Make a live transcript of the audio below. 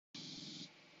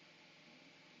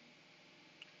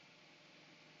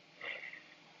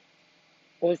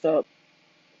What's up,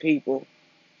 people?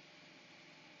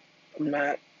 I'm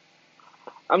not.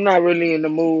 I'm not really in the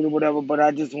mood or whatever, but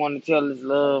I just want to tell this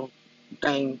love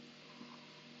thing.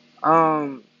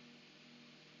 Um,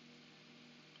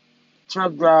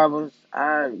 Truck drivers.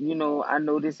 I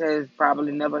know this has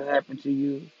probably never happened to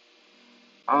you.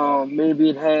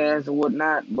 Maybe it has or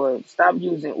whatnot, but stop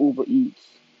using Uber Eats.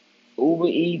 Uber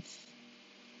Eats,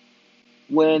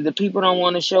 when the people don't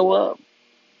want to show up,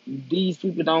 these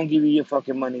people don't give you your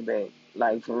fucking money back.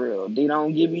 Like for real, they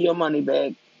don't give you your money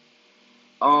back.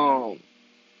 Um,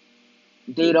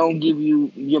 They don't give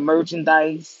you your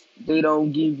merchandise. They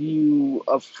don't give you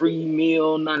a free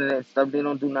meal. None of that stuff. They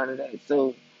don't do none of that.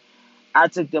 So I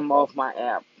took them off my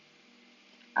app.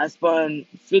 I spent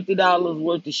 $50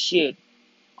 worth of shit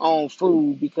on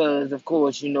food because, of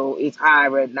course, it's high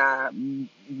right now,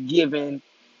 given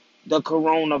the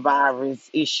coronavirus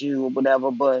issue or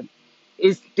whatever. But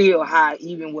it's still high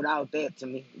even without that to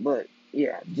me. But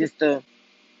yeah, just to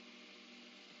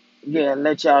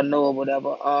let y'all know or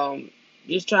whatever.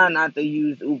 Just try not to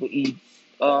use Uber Eats.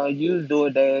 Use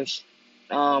DoorDash.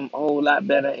 A whole lot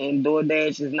better. And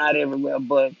DoorDash is not everywhere,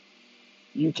 but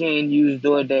you can use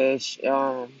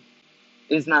DoorDash.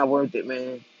 It's not worth it,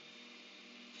 man.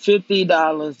 $50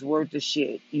 worth of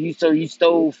shit. You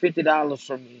stole $50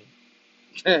 from me.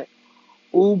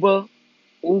 Uber,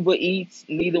 Uber Eats.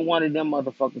 Neither one of them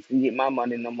motherfuckers can get my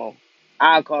money no more.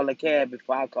 I'll call a cab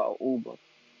before I call Uber.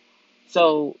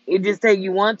 So it just take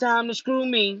you one time to screw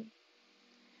me,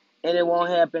 and it won't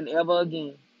happen ever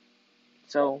again.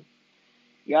 So,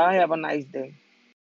 y'all have a nice day.